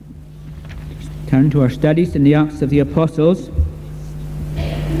Turn to our studies in the Acts of the Apostles,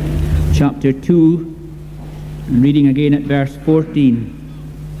 chapter 2, and reading again at verse 14.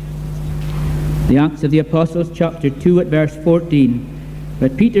 The Acts of the Apostles, chapter 2, at verse 14.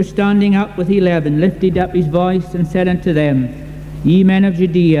 But Peter, standing up with 11, lifted up his voice and said unto them, Ye men of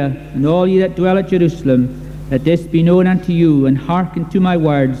Judea, and all ye that dwell at Jerusalem, let this be known unto you, and hearken to my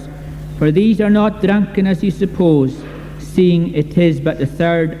words. For these are not drunken as ye suppose, seeing it is but the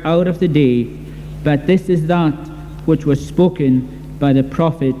third hour of the day. But this is that which was spoken by the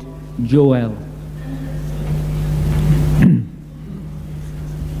prophet Joel.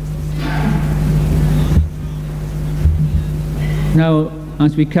 Now,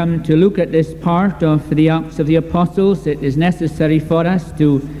 as we come to look at this part of the Acts of the Apostles, it is necessary for us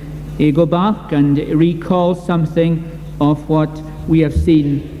to go back and recall something of what we have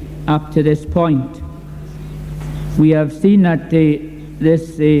seen up to this point. We have seen that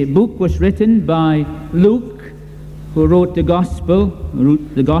this book was written by Luke, who wrote the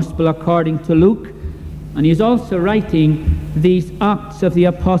Gospel according to Luke, and he's also writing these Acts of the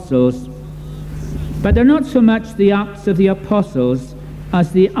Apostles. But they're not so much the Acts of the Apostles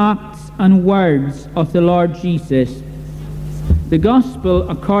as the acts and words of the Lord Jesus. The Gospel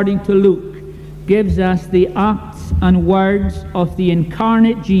according to Luke gives us the acts and words of the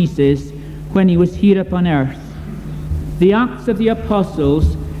incarnate Jesus when he was here upon earth. The Acts of the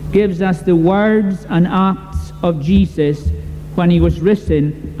Apostles gives us the words and acts of Jesus when he was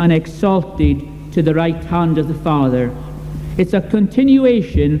risen and exalted to the right hand of the Father. It's a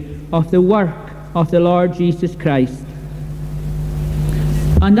continuation of the work of the Lord Jesus Christ.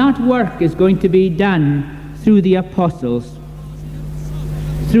 And that work is going to be done through the apostles,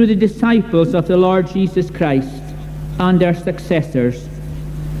 through the disciples of the Lord Jesus Christ and their successors.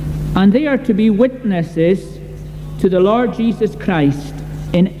 And they are to be witnesses to the Lord Jesus Christ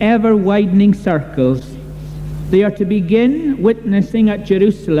in ever-widening circles. They are to begin witnessing at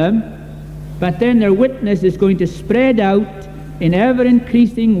Jerusalem, but then their witness is going to spread out in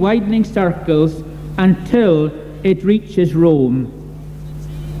ever-increasing, widening circles until it reaches Rome.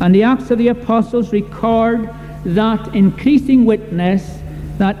 And the Acts of the Apostles record that increasing witness,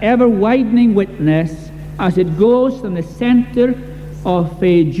 that ever-widening witness, as it goes from the center of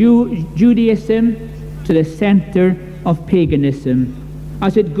Judaism to the center of paganism,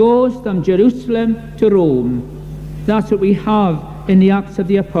 as it goes from Jerusalem to Rome. That's what we have in the Acts of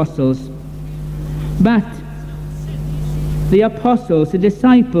the Apostles. But the apostles, the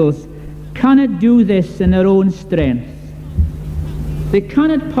disciples, cannot do this in their own strength. They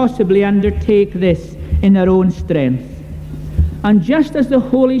cannot possibly undertake this in their own strength. And just as the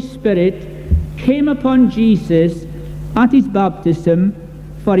Holy Spirit came upon Jesus at his baptism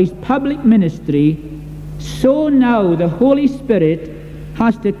for his public ministry, so now the Holy Spirit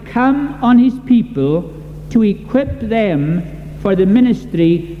has to come on his people to equip them for the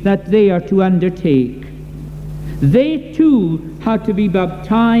ministry that they are to undertake. They too had to be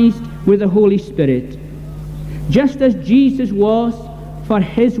baptized with the Holy Spirit. Just as Jesus was for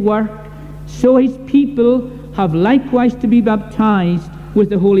his work, so his people have likewise to be baptized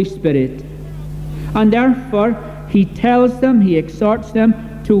with the Holy Spirit. And therefore he tells them, he exhorts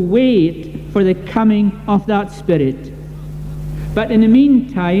them to wait for the coming of that Spirit. But in the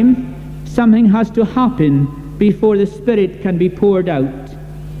meantime, something has to happen before the Spirit can be poured out.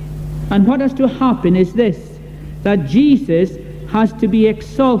 And what has to happen is this, that Jesus has to be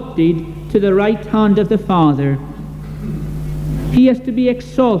exalted to the right hand of the Father. He has to be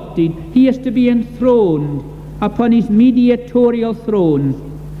exalted, he has to be enthroned upon his mediatorial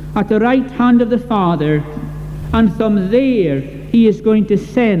throne at the right hand of the Father, and from there he is going to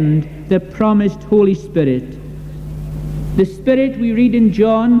send the promised Holy Spirit. The Spirit, we read in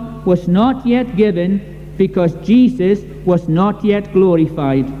John, was not yet given because Jesus was not yet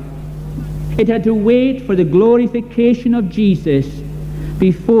glorified. It had to wait for the glorification of Jesus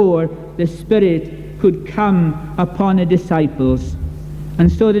before the Spirit could come upon the disciples.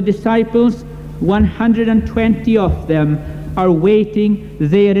 And so the disciples, 120 of them, are waiting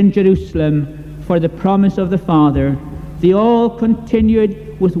there in Jerusalem for the promise of the Father. They all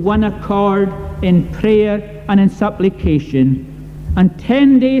continued with one accord in prayer and in supplication. And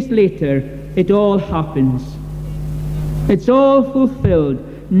 10 days later, it all happens. It's all fulfilled.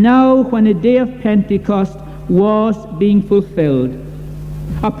 Now, when the day of Pentecost was being fulfilled,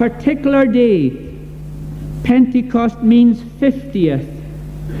 a particular day, Pentecost means 50th,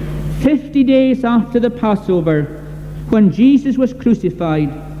 50 days after the Passover, when Jesus was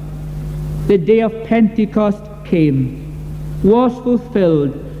crucified, the day of Pentecost came, was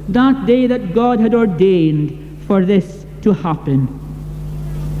fulfilled, that day that God had ordained for this to happen.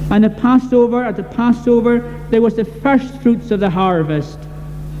 And at the Passover, there was the first fruits of the harvest.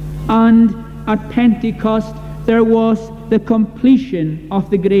 And at Pentecost, there was the completion of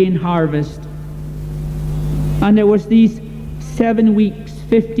the grain harvest. And there was these 7 weeks,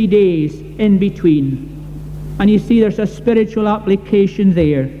 50 days in between. And you see there's a spiritual application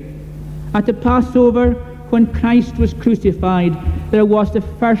there. At the Passover, when Christ was crucified, there was the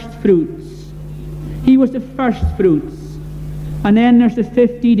first fruits. He was the first fruits. And then there's the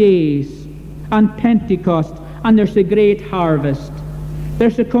 50 days and Pentecost, and there's the great harvest.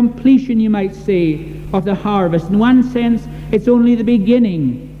 There's a completion, you might say, of the harvest. In one sense, it's only the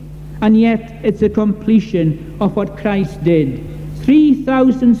beginning, and yet it's a completion of what Christ did.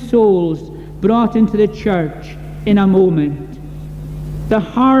 3,000 souls brought into the church in a moment. The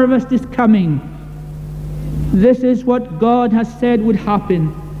harvest is coming. This is what God has said would happen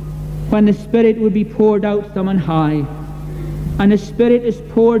when the Spirit would be poured out from on high. And the Spirit is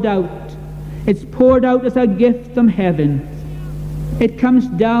poured out. It's poured out as a gift from heaven. It comes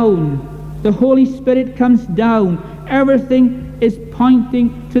down. The Holy Spirit comes down. Everything is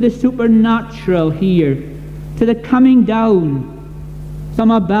pointing to the supernatural here, to the coming down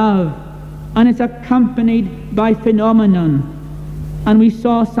from above. And it's accompanied by phenomenon. And we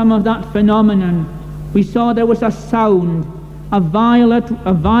saw some of that phenomenon. We saw there was a sound, a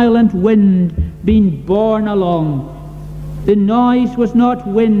violent wind being borne along. The noise was not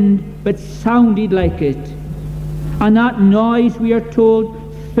wind, but sounded like it. And that noise, we are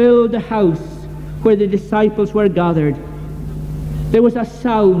told, filled the house where the disciples were gathered. There was a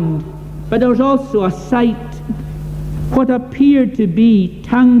sound, but there was also a sight. What appeared to be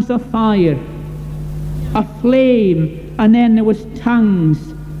tongues of fire, a flame, and then there was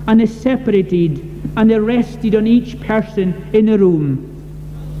tongues, and they separated, and they rested on each person in the room,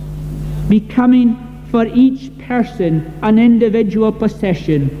 becoming for each person an individual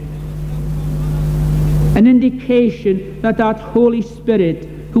possession, an indication that that Holy Spirit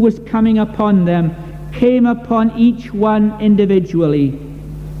who was coming upon them came upon each one individually.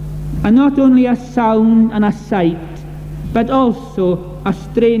 And not only a sound and a sight, but also a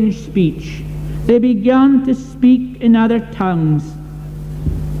strange speech. They began to speak in other tongues.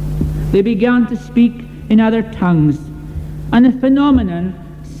 They began to speak in other tongues. And the phenomenon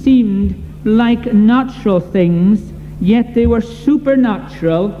seemed like natural things, yet they were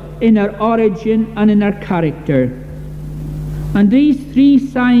supernatural in their origin and in their character. And these three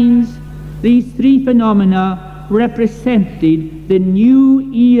signs, these three phenomena represented the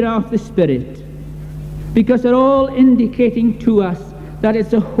new era of the Spirit, because they're all indicating to us that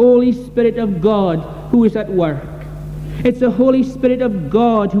it's the Holy Spirit of God who is at work. It's the Holy Spirit of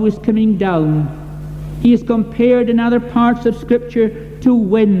God who is coming down. He is compared in other parts of Scripture to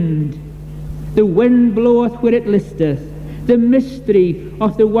wind. The wind bloweth where it listeth. The mystery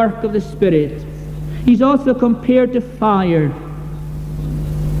of the work of the Spirit. He's also compared to fire.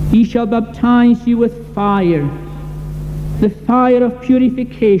 He shall baptize you with fire. The fire of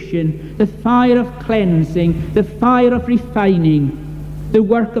purification, the fire of cleansing, the fire of refining, the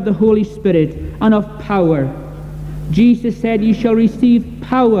work of the Holy Spirit, and of power. Jesus said, "You shall receive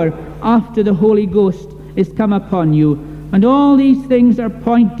power after the Holy Ghost is come upon you." And all these things are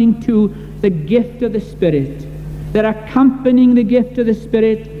pointing to the gift of the Spirit. They're accompanying the gift of the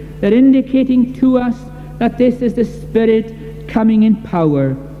Spirit. They're indicating to us that this is the Spirit coming in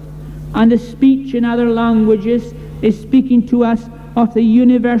power. And the speech in other languages is speaking to us of the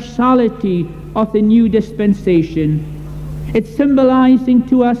universality of the new dispensation. It's symbolizing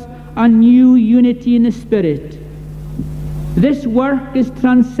to us a new unity in the Spirit. This work is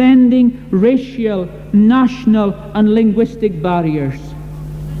transcending racial, national, and linguistic barriers.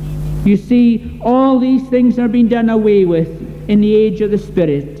 You see, all these things are being done away with in the age of the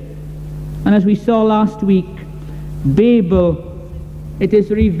Spirit. And as we saw last week, Babel, it is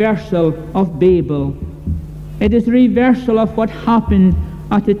a reversal of Babel. It is a reversal of what happened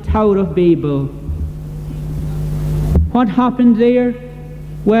at the Tower of Babel. What happened there?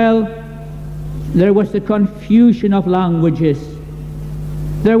 Well, there was the confusion of languages.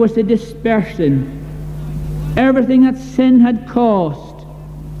 There was the dispersion. Everything that sin had caused.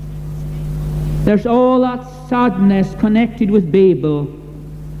 There's all that sadness connected with Babel.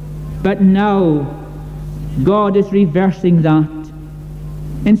 But now, God is reversing that.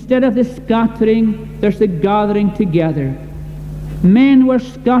 Instead of the scattering, there's the gathering together. Men were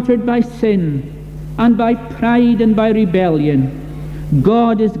scattered by sin and by pride and by rebellion.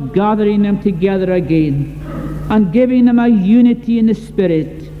 God is gathering them together again and giving them a unity in the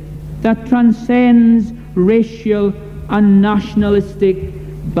Spirit that transcends racial and nationalistic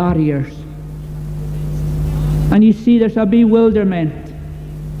barriers. And you see, there's a bewilderment.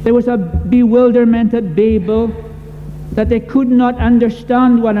 There was a bewilderment at Babel, that they could not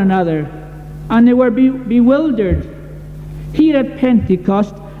understand one another, and they were bewildered. Here at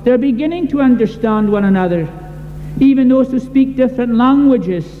Pentecost, they're beginning to understand one another. Even those who speak different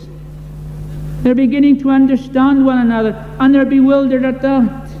languages, they're beginning to understand one another, and they're bewildered at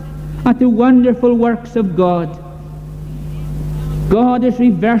that, at the wonderful works of God. God is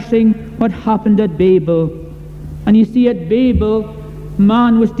reversing what happened at Babel. And you see, at Babel,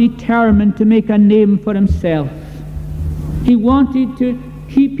 man was determined to make a name for himself. He wanted to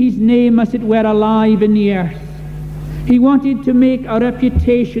keep his name, as it were, alive in the earth. He wanted to make a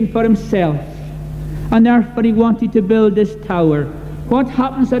reputation for himself, and therefore he wanted to build this tower. What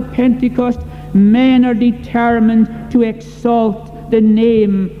happens at Pentecost? Men are determined to exalt the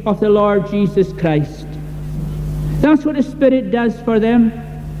name of the Lord Jesus Christ. That's what the Spirit does for them.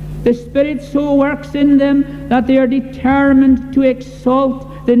 The Spirit so works in them that they are determined to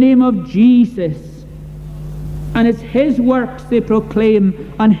exalt the name of Jesus. And it's His works they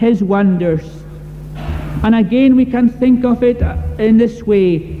proclaim, and His wonders. And again we can think of it in this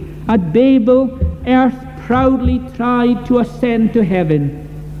way. At Babel, earth proudly tried to ascend to heaven.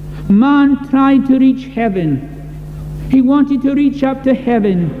 Man tried to reach heaven. He wanted to reach up to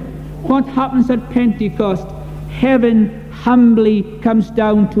heaven. What happens at Pentecost? Heaven humbly comes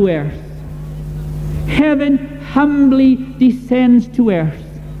down to earth. Heaven humbly descends to earth.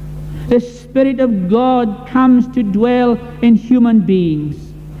 The Spirit of God comes to dwell in human beings.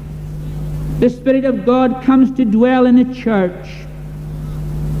 The Spirit of God comes to dwell in the church.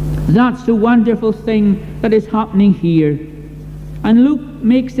 That's the wonderful thing that is happening here. And Luke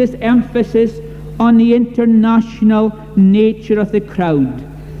makes this emphasis on the international nature of the crowd.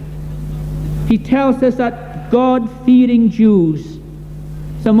 He tells us that God-fearing Jews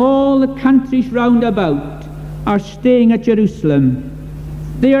from all the countries round about are staying at Jerusalem.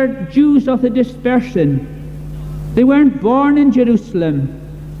 They are Jews of the dispersion. They weren't born in Jerusalem.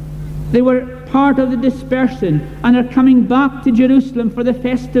 They were part of the dispersion and are coming back to Jerusalem for the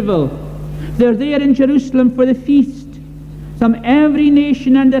festival. They're there in Jerusalem for the feast. From every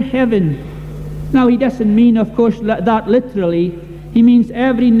nation under heaven. Now he doesn't mean, of course, that literally. He means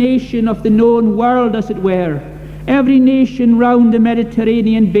every nation of the known world, as it were. Every nation round the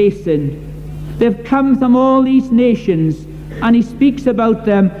Mediterranean basin. They've come from all these nations, and he speaks about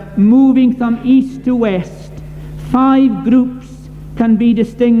them moving from east to west. 5 groups can be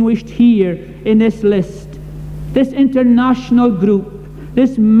distinguished here in this list. This international group,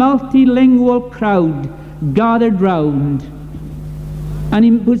 this multilingual crowd gathered round. And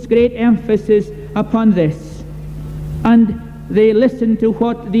he puts great emphasis upon this. And they listen to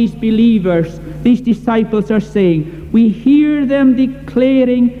what these believers, these disciples are saying. We hear them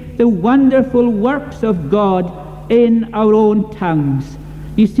declaring the wonderful works of God in our own tongues.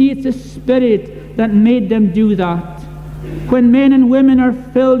 You see, it's the Spirit that made them do that. When men and women are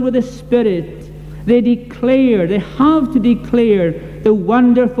filled with the Spirit, they have to declare the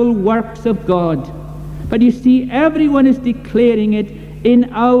wonderful works of God. But you see, everyone is declaring it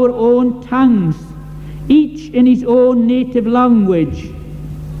in our own tongues, each in his own native language.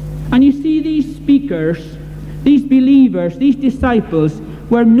 And you see, these speakers, these believers, these disciples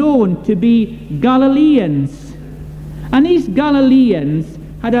were known to be Galileans. And these Galileans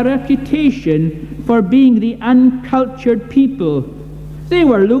had a reputation for being the uncultured people. They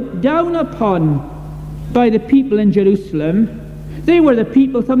were looked down upon by the people in Jerusalem. They were the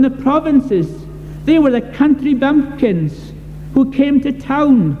people from the provinces. They were the country bumpkins who came to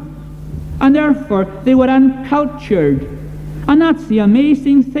town, and therefore they were uncultured. And that's the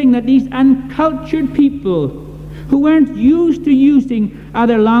amazing thing, that these uncultured people who weren't used to using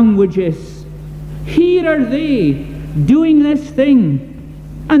other languages, here are they doing this thing,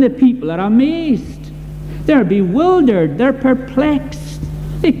 and the people are amazed. They're bewildered, they're perplexed,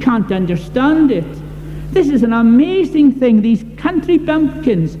 they can't understand it. This is an amazing thing, these country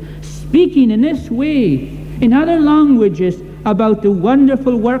bumpkins speaking in this way in other languages about the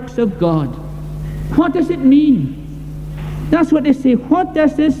wonderful works of God. What does it mean? That's what they say. What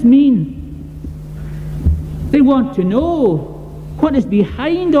does this mean? They want to know what is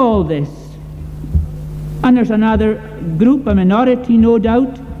behind all this. And there's another group, a minority no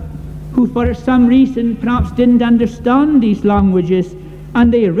doubt, who for some reason perhaps didn't understand these languages,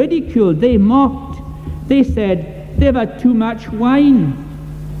 and they ridiculed, they mocked. They said, they've had too much wine.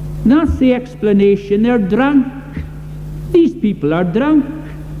 That's the explanation. They're drunk. These people are drunk.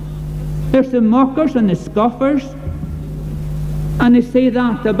 There's the mockers and the scoffers. And they say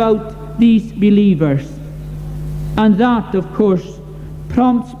that about these believers. And that, of course,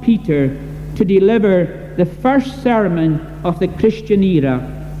 prompts Peter to deliver the first sermon of the Christian era.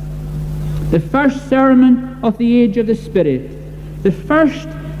 The first sermon of the age of the Spirit. The first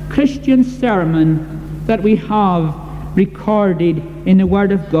Christian sermon that we have recorded in the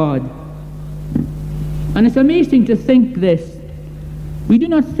Word of God. And it's amazing to think this. We do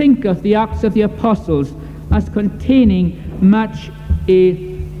not think of the Acts of the Apostles as containing much a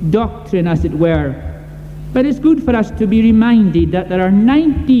doctrine, as it were. But it's good for us to be reminded that there are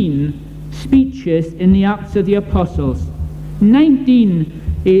 19 speeches in the Acts of the Apostles. 19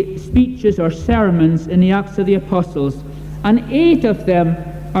 speeches or sermons in the Acts of the Apostles. And 8 of them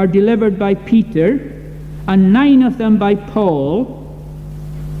are delivered by Peter, and 9 of them by Paul.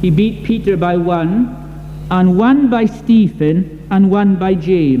 He beat Peter by 1, and 1 by Stephen, and 1 by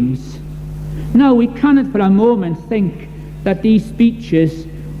James. Now, we cannot for a moment think that these speeches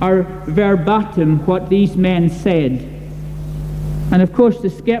are verbatim what these men said. And of course the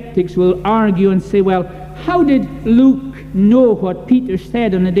skeptics will argue and say, well, how did Luke know what Peter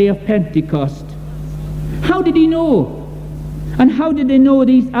said on the day of Pentecost? How did he know? And how did they know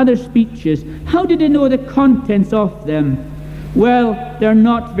these other speeches? How did they know the contents of them? Well, they're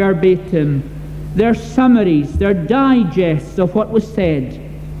not verbatim. They're summaries, they're digests of what was said.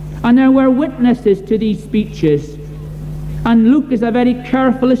 And there were witnesses to these speeches. And Luke is a very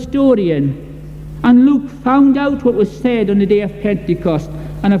careful historian. And Luke found out what was said on the day of Pentecost.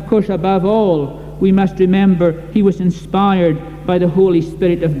 And of course, above all, we must remember he was inspired by the Holy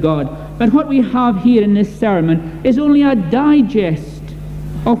Spirit of God. But what we have here in this sermon is only a digest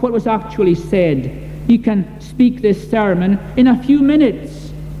of what was actually said. You can speak this sermon in a few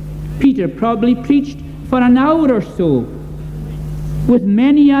minutes. Peter probably preached for an hour or so. With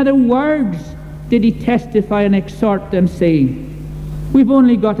many other words did he testify and exhort them, saying, we've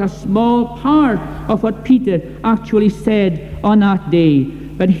only got a small part of what Peter actually said on that day.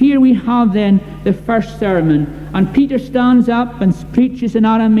 But here we have then the first sermon, and Peter stands up and preaches in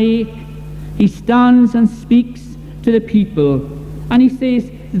Aramaic. He stands and speaks to the people, and he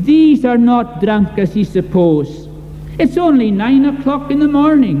says, these are not drunk as ye suppose. It's only 9 o'clock in the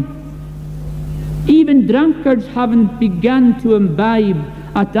morning. Even drunkards haven't begun to imbibe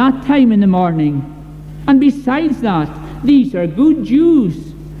at that time in the morning. And besides that, these are good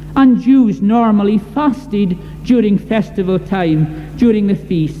Jews, and Jews normally fasted during festival time, during the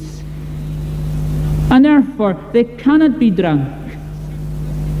feasts. And therefore, they cannot be drunk.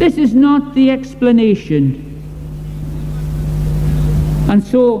 This is not the explanation. And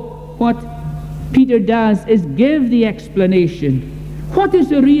so, what Peter does is give the explanation. What is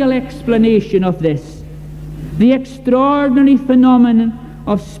the real explanation of this? The extraordinary phenomenon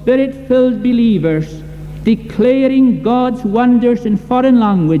of Spirit-filled believers declaring God's wonders in foreign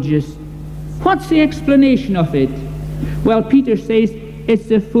languages. What's the explanation of it? Well, Peter says it's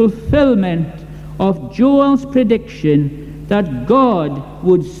the fulfillment of Joel's prediction that God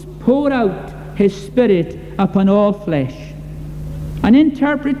would pour out his Spirit upon all flesh. An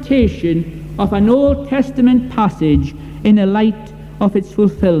interpretation of an Old Testament passage in the light of its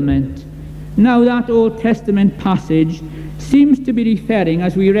fulfillment. Now, that Old Testament passage seems to be referring,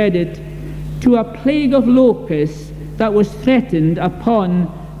 as we read it, to a plague of locusts that was threatened upon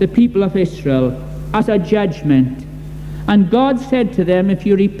the people of Israel as a judgment. And God said to them, if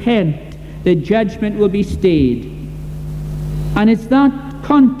you repent, the judgment will be stayed. And it's that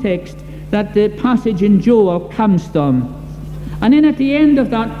context that the passage in Joel comes from. And then at the end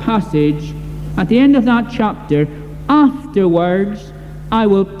of that passage, at the end of that chapter, afterwards I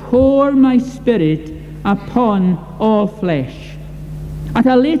will pour my Spirit upon all flesh. At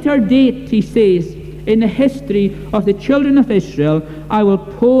a later date, he says, in the history of the children of Israel, I will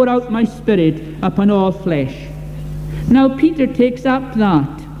pour out my Spirit upon all flesh. Now Peter takes up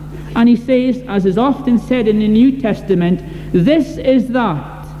that, and he says, as is often said in the New Testament, this is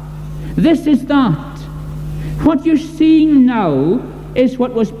that. This is that. What you're seeing now is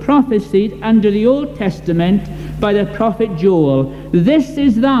what was prophesied under the Old Testament by the prophet Joel. This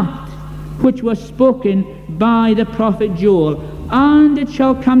is that which was spoken by the prophet Joel. And it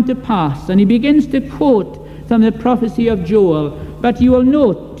shall come to pass. And he begins to quote from the prophecy of Joel. But you will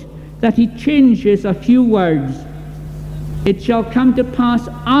note that he changes a few words. It shall come to pass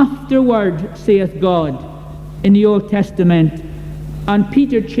afterward, saith God, in the Old Testament. And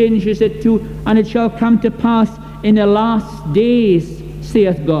Peter changes it to, and it shall come to pass in the last days,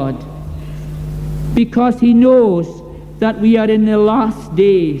 saith God. Because he knows that we are in the last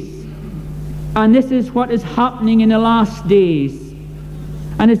days. And this is what is happening in the last days.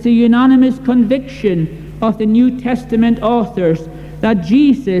 And it's a unanimous conviction of the New Testament authors that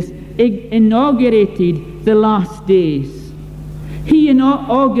Jesus inaugurated the last days. He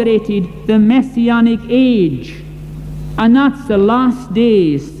inaugurated the Messianic age. And that's the last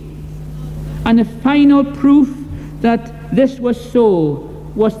days. And the final proof that this was so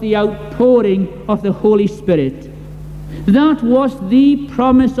was the outpouring of the Holy Spirit. That was the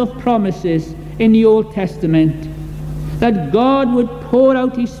promise of promises in the Old Testament, that God would pour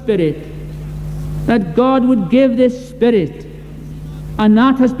out his Spirit, that God would give this Spirit, and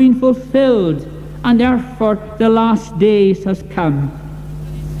that has been fulfilled, and therefore the last days has come.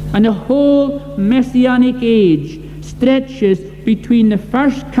 And the whole Messianic age stretches between the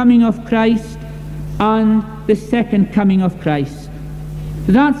first coming of Christ and the second coming of Christ.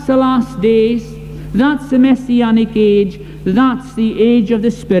 That's the last days, that's the Messianic age, that's the age of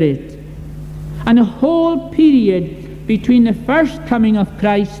the Spirit. And the whole period between the first coming of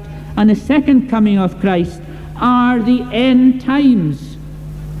Christ and the second coming of Christ are the end times.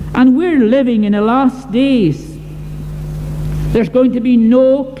 And we're living in the last days. There's going to be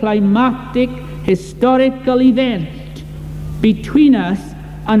no climactic historical event between us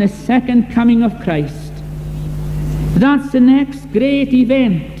and the second coming of Christ. That's the next great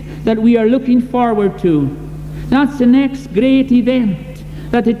event that we are looking forward to. That's the next great event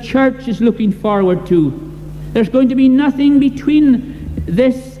that the church is looking forward to. There's going to be nothing between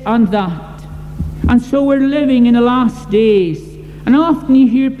this and that. And so we're living in the last days. And often you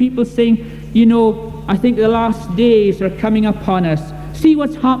hear people saying, you know, I think the last days are coming upon us. See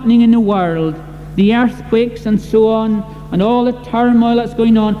what's happening in the world, the earthquakes and so on, and all the turmoil that's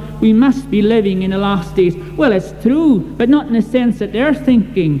going on. We must be living in the last days. Well, it's true, but not in the sense that they're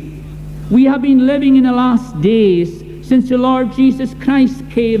thinking. We have been living in the last days since the Lord Jesus Christ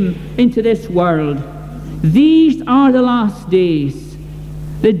came into this world. These are the last days,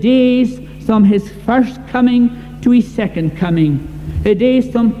 the days from his first coming to his second coming, the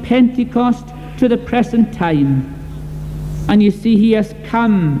days from Pentecost to the present time. And you see, he has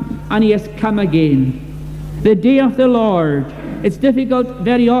come, and he has come again. The day of the Lord. It's difficult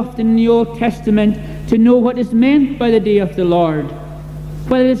very often in the Old Testament to know what is meant by the day of the Lord,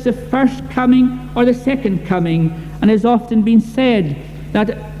 whether it's the first coming or the second coming. And it's often been said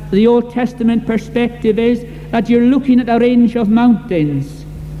that the Old Testament perspective is that you're looking at a range of mountains,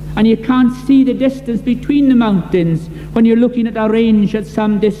 and you can't see the distance between the mountains when you're looking at a range at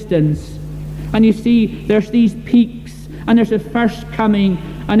some distance. And you see there's these peaks, and there's the first coming,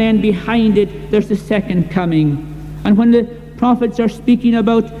 and then behind it there's the second coming. And when the prophets are speaking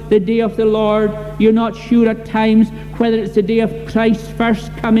about the day of the Lord, you're not sure at times whether it's the day of Christ's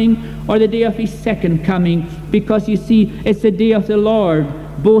first coming or the day of his second coming, because you see it's the day of the Lord,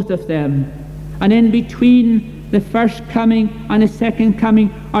 both of them. And in between the first coming and the second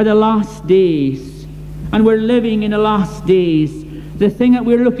coming are the last days. And we're living in the last days. The thing that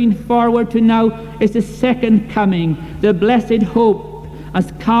we're looking forward to now is the second coming, the blessed hope.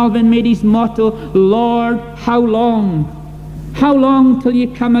 As Calvin made his motto, Lord, how long? How long till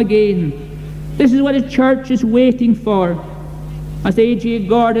you come again? This is what the church is waiting for. As A.J.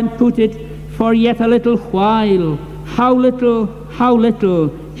 Gordon put it, for yet a little while, how little,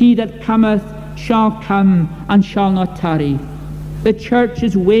 he that cometh shall come and shall not tarry. The church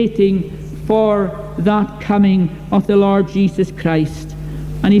is waiting for that coming of the Lord Jesus Christ.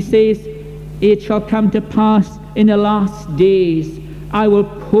 And he says, it shall come to pass in the last days, I will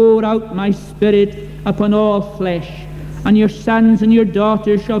pour out my Spirit upon all flesh, and your sons and your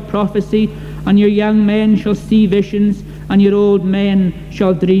daughters shall prophesy, and your young men shall see visions, and your old men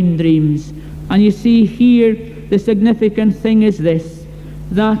shall dream dreams. And you see here, the significant thing is this,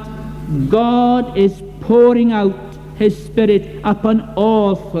 that God is pouring out his Spirit upon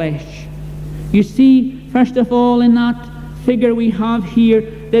all flesh. You see, first of all, in that figure we have here,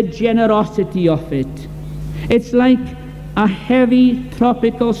 the generosity of it. It's like a heavy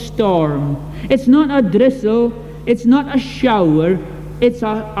tropical storm. It's not a drizzle, it's not a shower, it's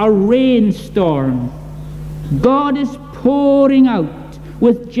a rainstorm. God is pouring out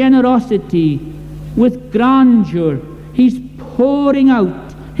with generosity, with grandeur. He's pouring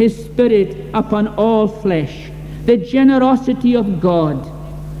out his Spirit upon all flesh. The generosity of God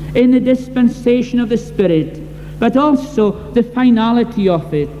in the dispensation of the Spirit, but also the finality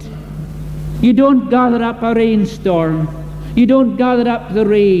of it. You don't gather up a rainstorm. You don't gather up the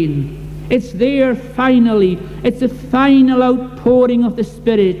rain. It's there finally. It's the final outpouring of the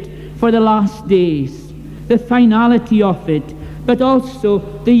Spirit for the last days. The finality of it, but also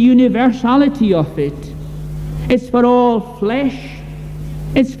the universality of it. It's for all flesh.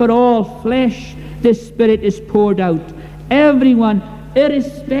 It's for all flesh. The Spirit is poured out. Everyone,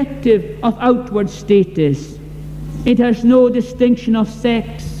 irrespective of outward status. It has no distinction of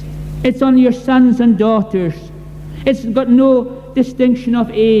sex. It's on your sons and daughters. It's got no distinction of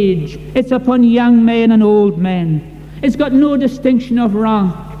age. It's upon young men and old men. It's got no distinction of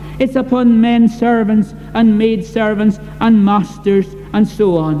rank. It's upon men servants and maid servants and masters and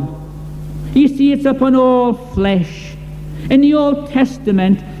so on. You see, it's upon all flesh. In the Old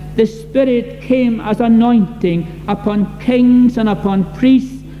Testament, the Spirit came as anointing upon kings and upon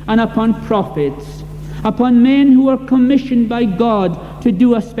priests and upon prophets, upon men who were commissioned by God to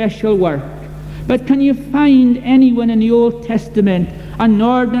do a special work. But can you find anyone in the Old Testament, an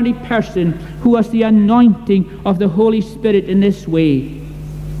ordinary person, who has the anointing of the Holy Spirit in this way?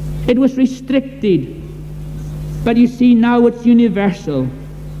 It was restricted, but you see now it's universal.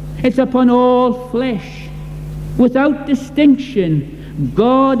 It's upon all flesh. Without distinction,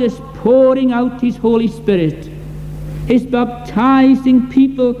 God is pouring out His Holy Spirit. He's baptizing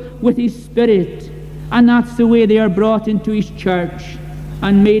people with His Spirit, and that's the way they are brought into His church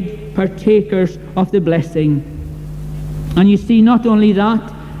and made partakers of the blessing. And you see, not only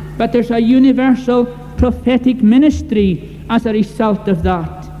that, but there's a universal prophetic ministry as a result of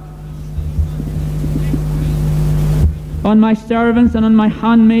that. On my servants and on my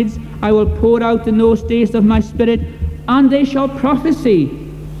handmaids I will pour out in those days of my Spirit, and they shall prophesy.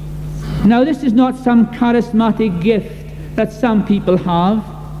 Now this is not some charismatic gift that some people have.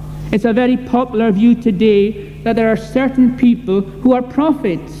 It's a very popular view today that there are certain people who are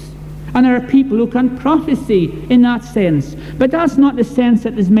prophets, and there are people who can prophesy in that sense. But that's not the sense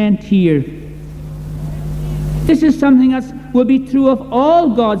that is meant here. This is something that will be true of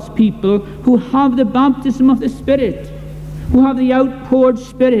all God's people who have the baptism of the Spirit, who have the outpoured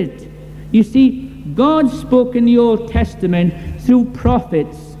Spirit. You see, God spoke in the Old Testament through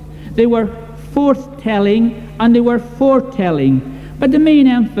prophets. They were forthtelling and they were foretelling. But the main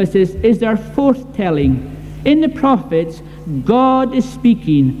emphasis is their forthtelling. In the prophets, God is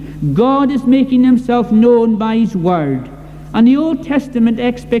speaking. God is making Himself known by His Word. And the Old Testament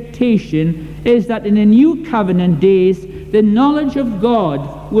expectation is that in the New Covenant days, the knowledge of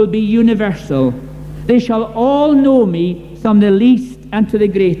God will be universal. They shall all know me, from the least and to the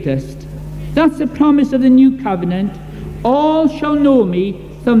greatest. That's the promise of the New Covenant. All shall know me,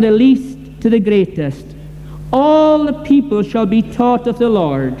 from the least to the greatest. All the people shall be taught of the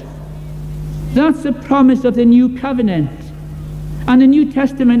Lord. That's the promise of the New Covenant. And the New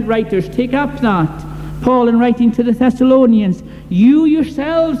Testament writers take up that. Paul, in writing to the Thessalonians, you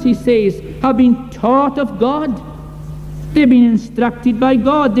yourselves, he says, have been taught of God. They've been instructed by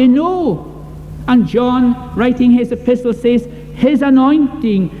God. They know. And John, writing his epistle, says, His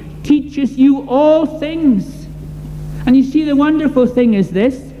anointing teaches you all things. And you see, the wonderful thing is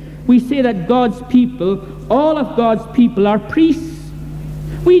this. We say that God's people, all of God's people, are priests.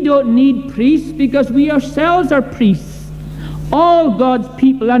 We don't need priests because we ourselves are priests. All God's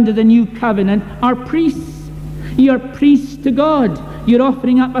people under the New Covenant are priests. You're priests to God. You're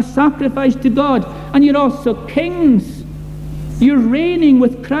offering up a sacrifice to God. And you're also kings. You're reigning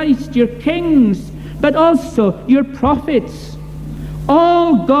with Christ. You're kings. But also you're prophets.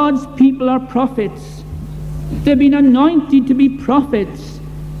 All God's people are prophets. They've been anointed to be prophets.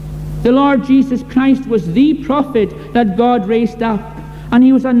 The Lord Jesus Christ was the prophet that God raised up. And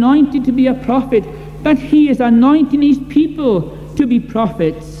He was anointed to be a prophet. But He is anointing His people to be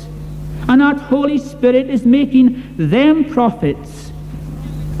prophets. And that Holy Spirit is making them prophets.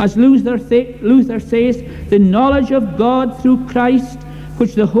 As Luther says, the knowledge of God through Christ,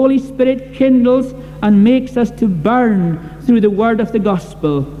 which the Holy Spirit kindles and makes us to burn through the word of the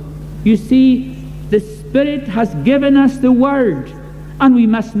gospel. You see, the Spirit has given us the word, and we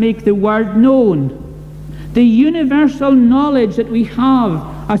must make the word known. The universal knowledge that we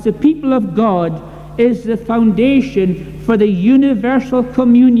have as the people of God is the foundation for the universal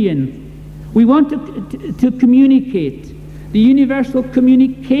communion. We want to communicate, the universal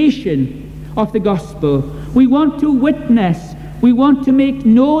communication of the gospel. We want to witness. We want to make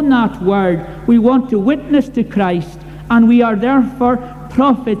known that word. We want to witness to Christ, and we are therefore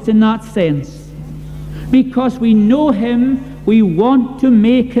prophets in that sense. Because we know Him, we want to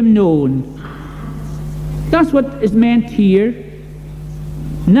make Him known. That's what is meant here.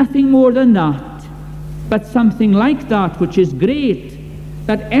 Nothing more than that, but something like that which is great,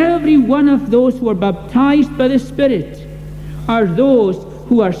 that every one of those who are baptized by the Spirit are those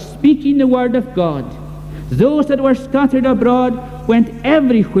who are speaking the word of God. Those that were scattered abroad went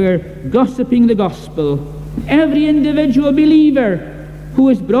everywhere gossiping the gospel. Every individual believer who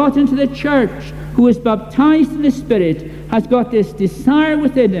is brought into the church, who is baptized in the Spirit, has got this desire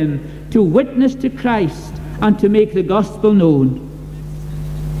within him to witness to Christ and to make the gospel known.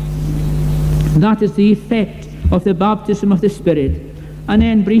 That is the effect of the baptism of the Spirit. And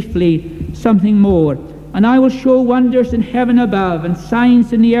then briefly, something more. And I will show wonders in heaven above, and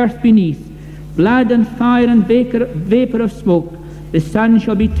signs in the earth beneath, blood and fire and vapor of smoke. The sun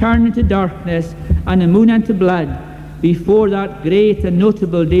shall be turned into darkness, and the moon into blood, before that great and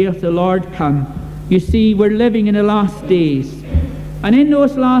notable day of the Lord come. You see, we're living in the last days. And in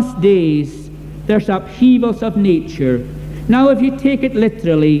those last days, there's upheavals of nature. Now, if you take it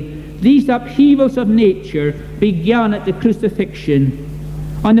literally, these upheavals of nature began at the crucifixion.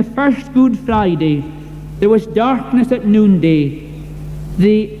 On the first Good Friday, there was darkness at noonday.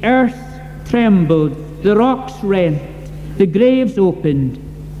 The earth trembled, the rocks rent, the graves opened,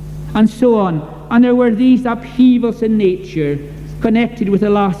 and so on. And there were these upheavals in nature connected with the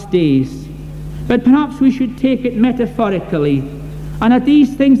last days. But perhaps we should take it metaphorically, and that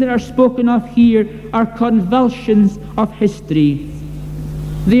these things that are spoken of here are convulsions of history.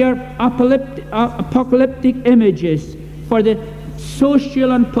 They are apocalyptic images for the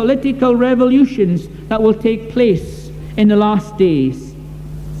social and political revolutions that will take place in the last days.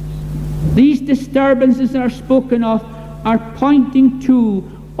 These disturbances that are spoken of are pointing to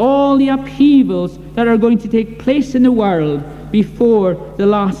all the upheavals that are going to take place in the world before the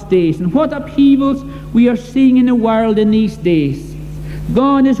last days. And what upheavals we are seeing in the world in these days.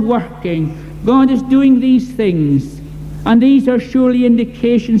 God is working. God is doing these things. And these are surely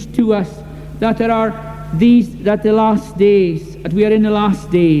indications to us that that the last days, that we are in the last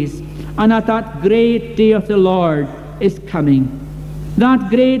days, and that great day of the Lord is coming. That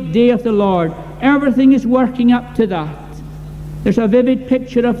great day of the Lord, everything is working up to that. There's a vivid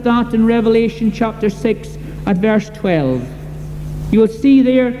picture of that in Revelation chapter 6 at verse 12. You will see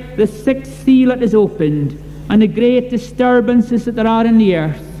there the sixth seal that is opened, and the great disturbances that there are in the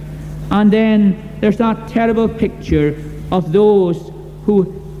earth. And then there's that terrible picture of those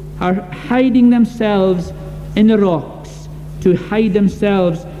who are hiding themselves in the rocks to hide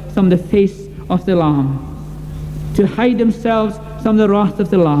themselves from the face of the Lamb, to hide themselves from the wrath of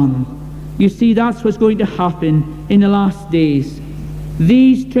the Lamb. You see, that's what's going to happen in the last days.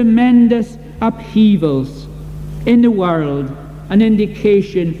 These tremendous upheavals in the world, an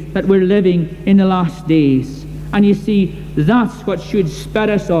indication that we're living in the last days. And you see, that's what should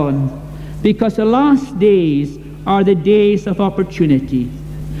spur us on, because the last days are the days of opportunity.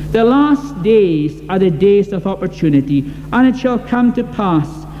 The last days are the days of opportunity. And it shall come to pass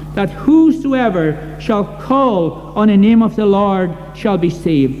that whosoever shall call on the name of the Lord shall be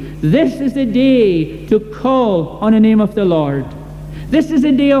saved. This is the day to call on the name of the Lord. This is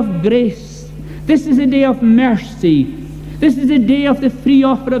a day of grace. This is a day of mercy. This is a day of the free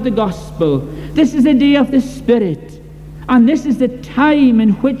offer of the gospel. This is a day of the Spirit. And this is the time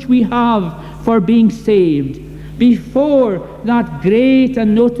in which we have for being saved, before that great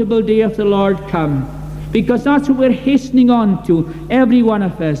and notable day of the Lord come. Because that's what we're hastening on to, every one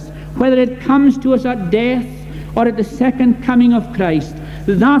of us. Whether it comes to us at death or at the second coming of Christ,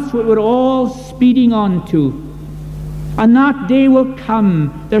 that's what we're all speeding on to. And that day will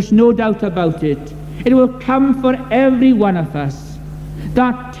come, there's no doubt about it. It will come for every one of us.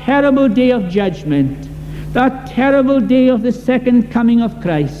 That terrible day of judgment, that terrible day of the second coming of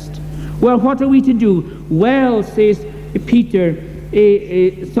Christ. Well, what are we to do? Well, says Peter,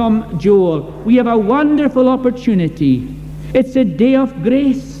 from Joel, we have a wonderful opportunity. It's a day of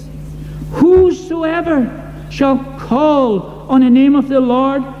grace. Whosoever shall call on the name of the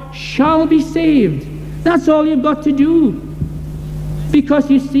Lord shall be saved. That's all you've got to do.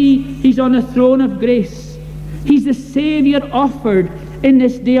 Because you see, he's on the throne of grace. He's the Savior offered in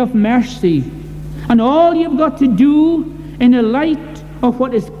this day of mercy. And all you've got to do in the light of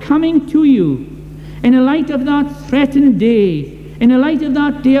what is coming to you, in the light of that threatened day, in the light of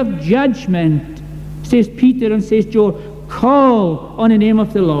that day of judgment, says Peter and says Joel, call on the name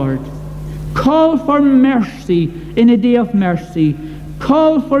of the Lord. Call for mercy in a day of mercy.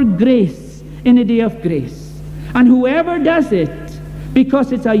 Call for grace in a day of grace. And whoever does it,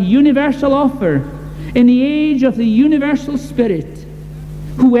 because it's a universal offer in the age of the universal Spirit,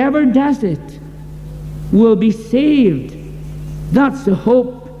 whoever does it will be saved. That's the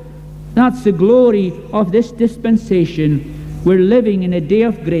hope. That's the glory of this dispensation. We're living in a day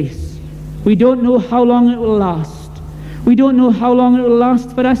of grace. We don't know how long it will last. We don't know how long it will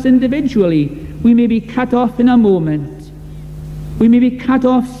last for us individually. We may be cut off in a moment. We may be cut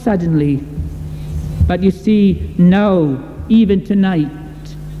off suddenly. But you see, now, even tonight,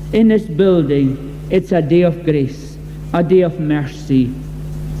 in this building, it's a day of grace, a day of mercy,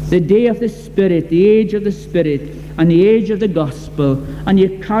 the day of the Spirit, the age of the Spirit, and the age of the gospel, and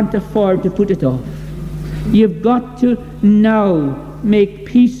you can't afford to put it off. You've got to now make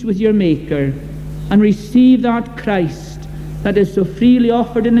peace with your Maker and receive that Christ that is so freely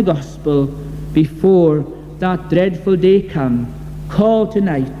offered in the gospel before that dreadful day come. Call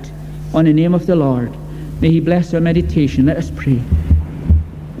tonight on the name of the Lord. May he bless our meditation. Let us pray.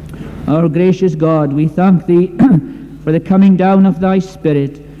 Our gracious God, we thank Thee for the coming down of Thy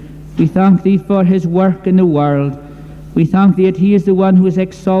Spirit. We thank Thee for His work in the world. We thank Thee that He is the one who is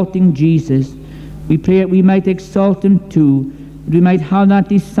exalting Jesus. We pray that we might exalt Him too, that we might have that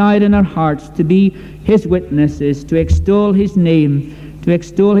desire in our hearts to be His witnesses, to extol His name, to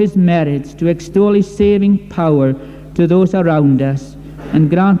extol His merits, to extol His saving power to those around us. And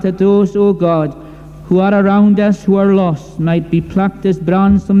grant that those, O God, who are around us, who are lost, might be plucked as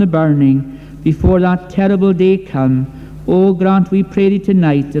brands from the burning before that terrible day come. O grant, we pray Thee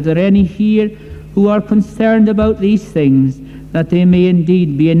tonight, if there are any here who are concerned about these things, that they may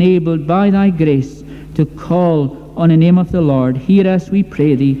indeed be enabled by Thy grace to call on the name of the Lord. Hear us, we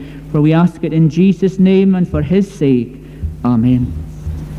pray Thee, for we ask it in Jesus' name and for His sake. Amen.